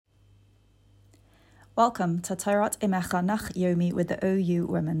Welcome to Tairat Imecha Nach Yomi with the OU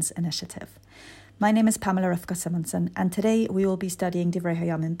Women's Initiative. My name is Pamela Rivka Simonson, and today we will be studying Divrei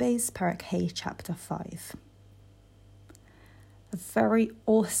HaYamim Beis, Perek Hey, Chapter 5. A very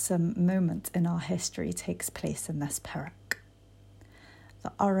awesome moment in our history takes place in this Perek.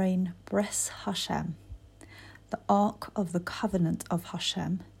 The Aron Bris Hashem, the Ark of the Covenant of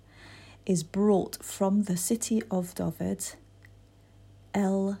Hashem, is brought from the city of David,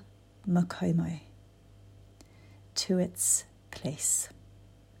 El Makomo, to its place,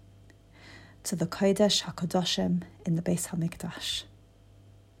 to the Kodesh HaKadoshim in the Beis HaMikdash.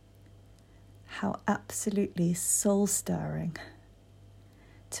 How absolutely soul-stirring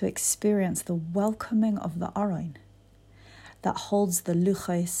to experience the welcoming of the Aron that holds the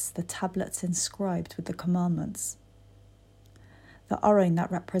luchos, the tablets inscribed with the commandments, the Aron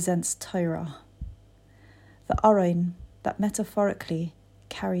that represents Torah, the Aron that metaphorically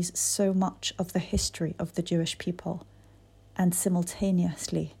carries so much of the history of the Jewish people and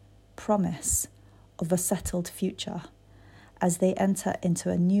simultaneously promise of a settled future as they enter into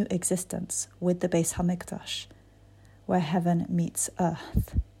a new existence with the Beis HaMikdash, where heaven meets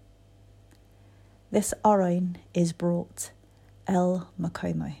earth. This Aron is brought El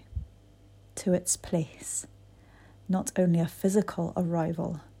Makomo, to its place, not only a physical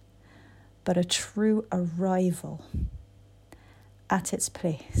arrival, but a true arrival at its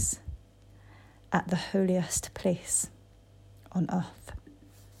place, at the holiest place on earth.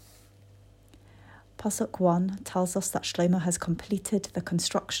 Pasuk 1 tells us that Shlomo has completed the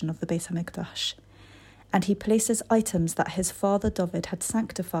construction of the Beis HaMikdash, and he places items that his father David had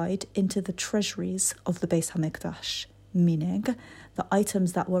sanctified into the treasuries of the Beis HaMikdash, meaning the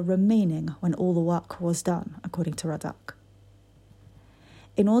items that were remaining when all the work was done, according to Radak.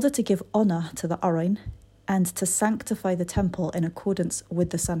 In order to give honor to the Aron and to sanctify the temple in accordance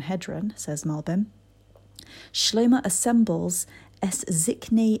with the Sanhedrin, says Malbim, Shlomo assembles Es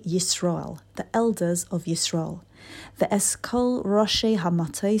Ziknei Yisrael, the elders of Yisrael, the Eskol Roshei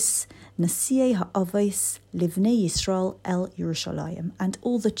HaMatos, Nasiei HaAvos, Livnei Yisrael El Yerushalayim, and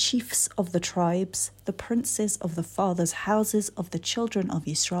all the chiefs of the tribes, the princes of the fathers' houses of the children of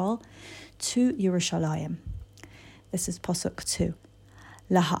Yisrael, to Yerushalayim. This is Pasuk 2.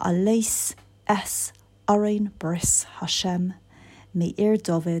 Laha'aleis Es Aron Bris Hashem, Me'ir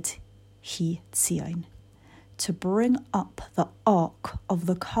David Hi Tzion, to bring up the Ark of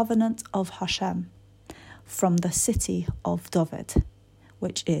the Covenant of Hashem from the city of David,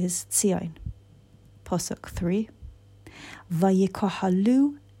 which is Tzion. Pasuk 3.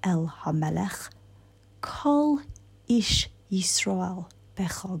 Vayikohalu El HaMelech Kol Ish Yisrael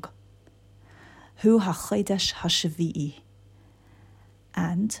Bechog Hu HaChodesh HaShavi'i,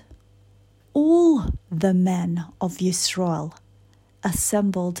 and all the men of Yisrael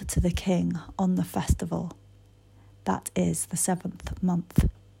assembled to the king on the festival. That is the 7th month.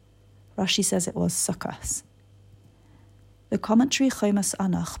 Rashi says it was Sukkot. The commentary Chomas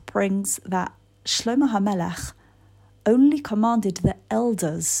Anach brings that Shlomo HaMelech only commanded the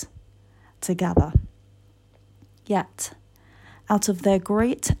elders to gather. Yet, out of their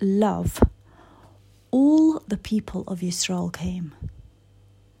great love, all the people of Yisrael came.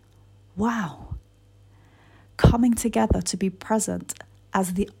 Wow! Coming together to be present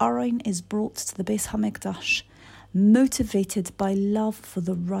as the Aron is brought to the Beis HaMikdash, motivated by love for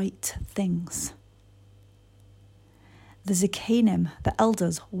the right things. The Zikanim, the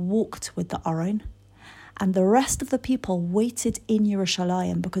elders, walked with the Aron, and the rest of the people waited in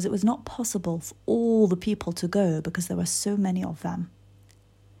Yerushalayim because it was not possible for all the people to go because there were so many of them.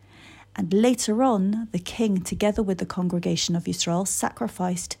 And later on, the king, together with the congregation of Yisrael,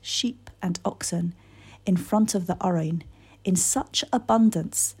 sacrificed sheep and oxen in front of the Aron in such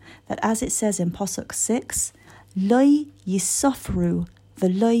abundance that, as it says in Pasuk 6, Loi yisofru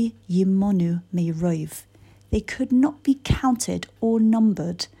v'loi yimonu meirov, they could not be counted or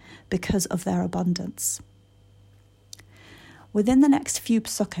numbered because of their abundance. Within the next few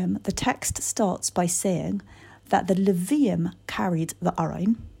psukim, the text starts by saying that the Leviim carried the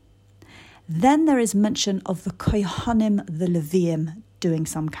Aron. Then there is mention of the Kohanim, the Leviim, doing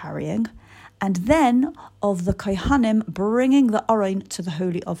some carrying, and then of the Kohanim bringing the Aron to the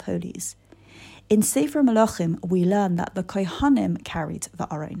Holy of Holies. In Sefer Melachim, we learn that the Kohanim carried the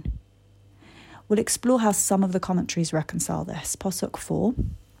Aron. We'll explore how some of the commentaries reconcile this. Pasuk 4.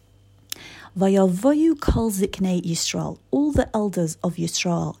 Vayavoyu kol ziknei Yisrael, all the elders of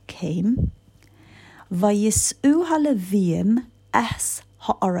Yisrael came. Vayis'u ha-Leviim es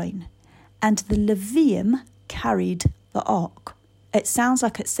ha-Aron, and the Leviim carried the ark. It sounds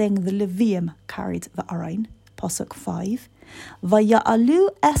like it's saying the Leviim carried the Aron. Pasuk 5. Vaya'alu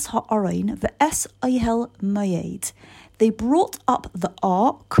es ha'arain ve'es ohel moed. They brought up the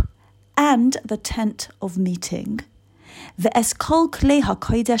ark and the tent of meeting. Ve'es kol klei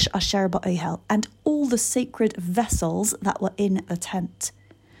ha'kodesh asher ba'ohel, and all the sacred vessels that were in the tent.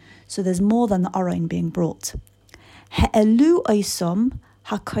 So there's more than the arain being brought. He'elu oisom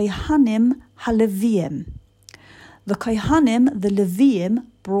ha'kohanim ha'leviim. The kohanim, the Leviim,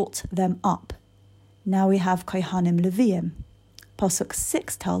 brought them up. Now we have kohanim Leviim. Pasuk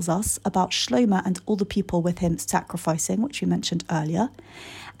 6 tells us about Shlomo and all the people with him sacrificing, which we mentioned earlier.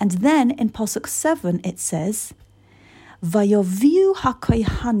 And then in Pasuk 7 it says, Vayoviu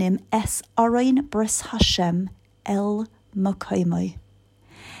hakohanim es arain bris Hashem el makoimoi,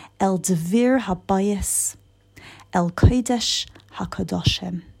 el devir habayis, el kodesh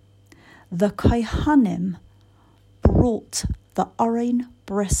hakadoshim. The kohanim brought the arain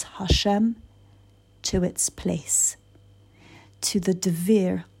bris Hashem to its place, to the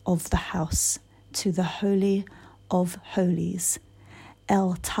devir of the house, to the holy of holies,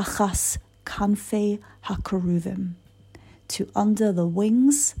 el tachas kanfei hakeruvim, to under the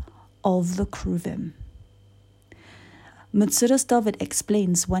wings of the kruvim. Metzudas David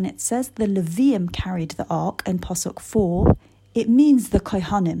explains when it says the Leviim carried the ark in Pasuk 4, it means the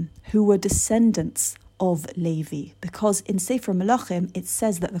Kohanim, who were descendants of Levi, because in Sefer Melachim it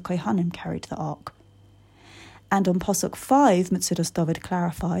says that the Kohanim carried the ark. And on Pasuk 5, Metzudas David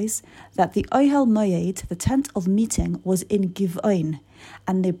clarifies that the Ohel Moed, the tent of meeting, was in Giv'on,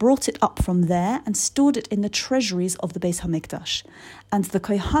 and they brought it up from there and stored it in the treasuries of the Beis HaMikdash. And the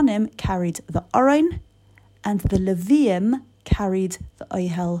Kohanim carried the Aron, and the Leviim carried the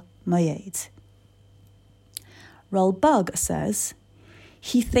Ohel Moed. Ralbag says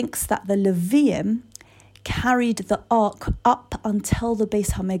he thinks that the Leviim carried the ark up until the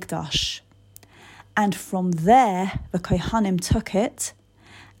Beis HaMikdash, and from there the Kohanim took it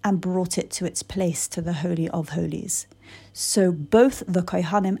and brought it to its place, to the Holy of Holies. So both the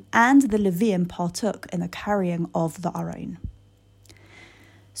Kohanim and the Leviim partook in the carrying of the Aron.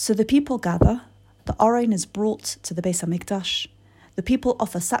 So the people gather, the Aron is brought to the Beis HaMikdash, the people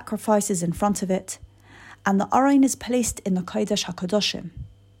offer sacrifices in front of it, and the Aron is placed in the Kodesh HaKadoshim.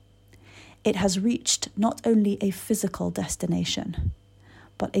 It has reached not only a physical destination,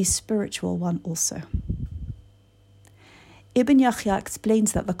 but a spiritual one also. Ibn Yahya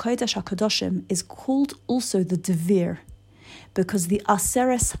explains that the Kodesh HaKadoshim is called also the Devir, because the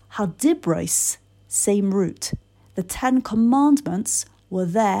Aseres HaDibros, same root, the 10 commandments were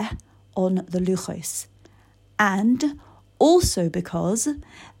there on the Luchos, and also because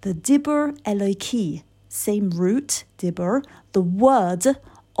the Dibur Eloki, same root, Dibur, the word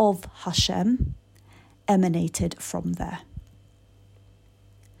of Hashem, emanated from there.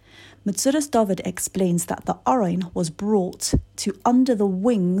 Metzudas David explains that the Aron was brought to under the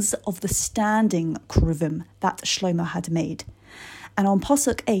wings of the standing kruvim that Shlomo had made. And on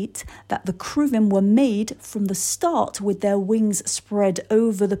Pasuk 8, that the kruvim were made from the start with their wings spread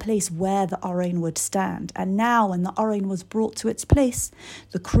over the place where the Aron would stand. And now when the Aron was brought to its place,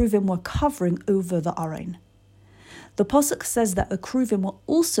 the kruvim were covering over the Aron. The Pasuk says that the kruvim were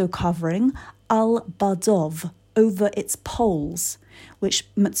also covering al-badov, over its poles, which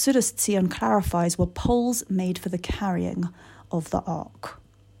Metzudas Tzion clarifies were poles made for the carrying of the ark.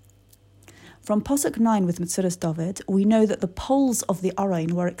 From Pasuk 9 with Metzudas David, we know that the poles of the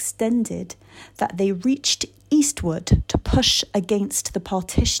Aron were extended, that they reached eastward to push against the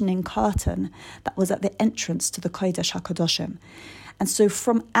partitioning curtain that was at the entrance to the Kodesh HaKadoshim. And so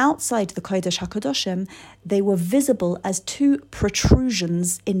from outside the Kodesh HaKadoshim, they were visible as two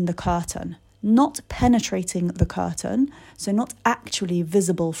protrusions in the curtain, not penetrating the curtain, so not actually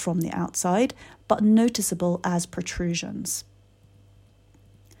visible from the outside, but noticeable as protrusions.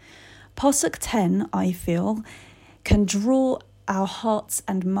 Pasuk 10, I feel, can draw our hearts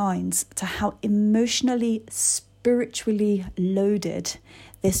and minds to how emotionally, spiritually loaded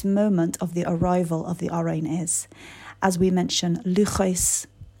this moment of the arrival of the Aron is. As we mention, Luchos,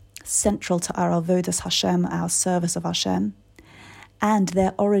 central to our Avodas Hashem, our service of Hashem, and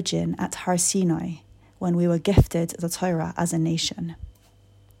their origin at Har Sinai, when we were gifted the Torah as a nation.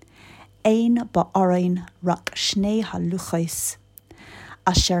 Ein ba'aron rak shnei haluchos,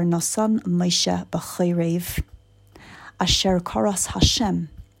 asher nasan Moshe b'chorev, asher koras Hashem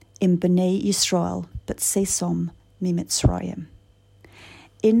im b'nei Yisrael b'tsesom mimitzrayim.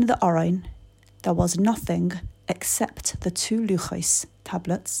 In the Aron, there was nothing except the 2 luchos,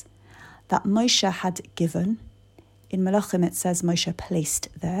 tablets, that Moshe had given. In Melachim it says Moshe placed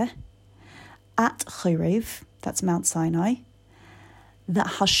there, at Chorev, that's Mount Sinai, that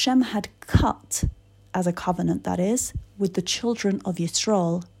Hashem had cut as a covenant, that is, with the children of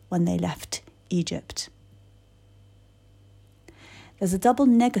Yisrael when they left Egypt. There's a double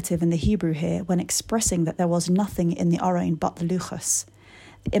negative in the Hebrew here when expressing that there was nothing in the Aron but the Luchos.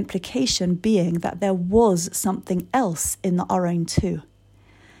 The implication being that there was something else in the Aron too.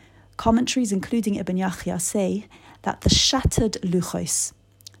 Commentaries, including Ibn Yahya, say that the shattered Luchos,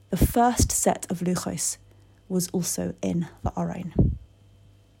 the first set of Luchos, was also in the Aron.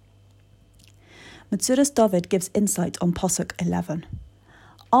 Metzudas David gives insight on Pasuk 11.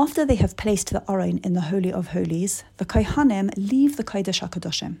 After they have placed the Aron in the Holy of Holies, the Kohanim leave the Kodesh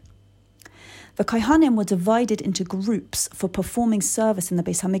HaKadoshim. The Kohanim were divided into groups for performing service in the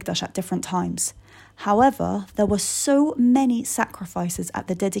Beis HaMikdash at different times. However, there were so many sacrifices at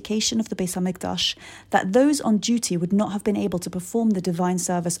the dedication of the Beis HaMikdash that those on duty would not have been able to perform the divine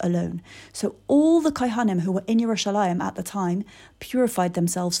service alone. So all the Kohanim who were in Yerushalayim at the time purified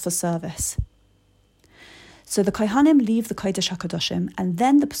themselves for service. So the Kohanim leave the Kodesh HaKadoshim, and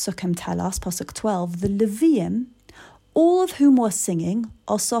then the Pesukim tell us, Pasuk 12, the Leviim, all of whom were singing,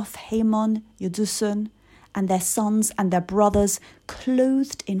 Osoph, Haman, Yedusun, and their sons and their brothers,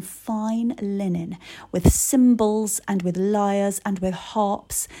 clothed in fine linen, with cymbals and with lyres and with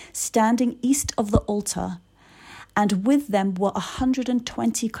harps, standing east of the altar. And with them were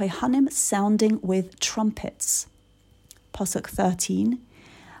 120 Kohanim sounding with trumpets. Pasuk 13,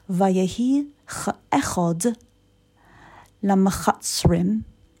 Vayehi Echod Lamachatzrim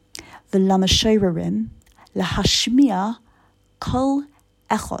V'Lamashorerim Lahashmiya Kol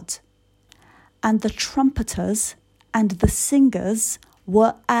Echod. And the trumpeters and the singers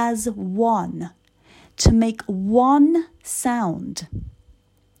were as one, to make one sound.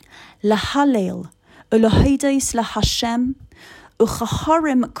 Lahalel Ulohides Lahashem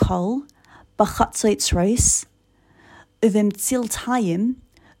Uchaharim Kol B'Chatzotros Uvimtziltayim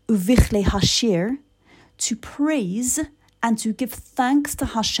Uvichle Hashir, to praise and to give thanks to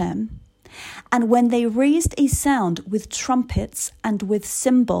Hashem. And when they raised a sound with trumpets and with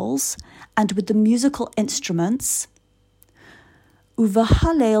cymbals and with the musical instruments,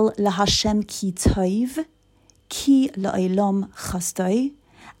 Uvahalel laHashem ki tov, ki la'olam chasdoi,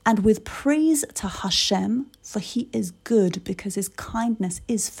 and with praise to Hashem, for he is good because his kindness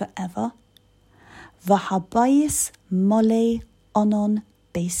is forever. Vahabayis mole onon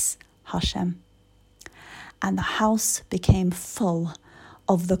Beis Hashem. And the house became full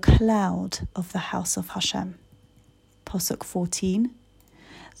of the cloud of the house of Hashem. Pasuk 14.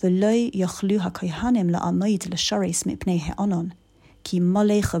 V'lo yochlu hakohanim la'amoid l'sharis mipnei ha'onon, ki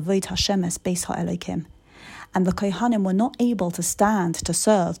mole chavod Hashem es Beis ha'elokim. And the Kohanim were not able to stand to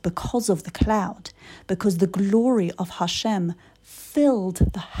serve because of the cloud, because the glory of Hashem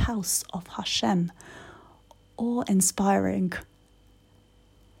filled the house of Hashem. Awe-inspiring.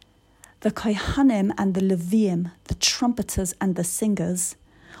 The Kohanim and the Leviim, the trumpeters and the singers,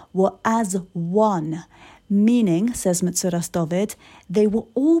 were as one, meaning, says Metzudas David, they were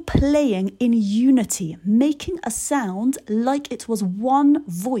all playing in unity, making a sound like it was one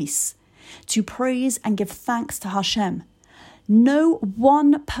voice, to praise and give thanks to Hashem. No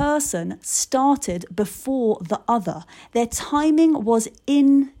one person started before the other. Their timing was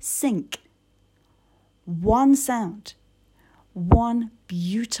in sync. One sound. One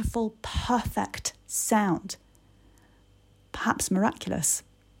beautiful, perfect sound. Perhaps miraculous.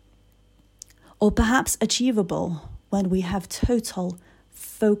 Or perhaps achievable when we have total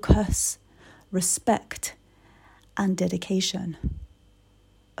focus, respect, and dedication.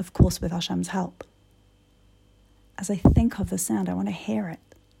 Of course, with Hashem's help. As I think of the sound, I want to hear it.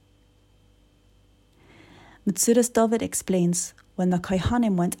 Metzudas David explains, when the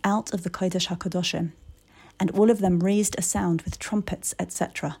Kohanim went out of the Kodesh HaKadoshim, and all of them raised a sound with trumpets,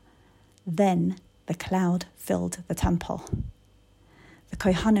 etc., then the cloud filled the temple. The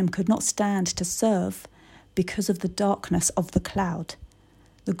Kohanim could not stand to serve because of the darkness of the cloud.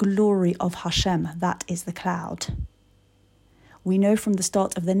 The glory of Hashem, that is the cloud. We know from the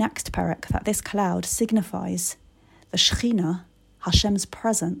start of the next parak that this cloud signifies the Shekhinah, Hashem's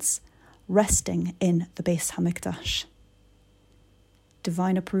presence, resting in the Beis HaMikdash.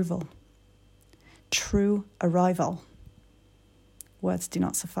 Divine approval. True arrival. Words do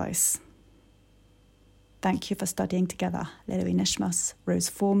not suffice. Thank you for studying together. Leilui Nishmas, Rose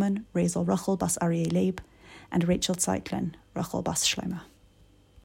Foreman, Razel Rachel Bas Aryeh Leib, and Rachel Zeitlin, Rachel Bas Shlomo.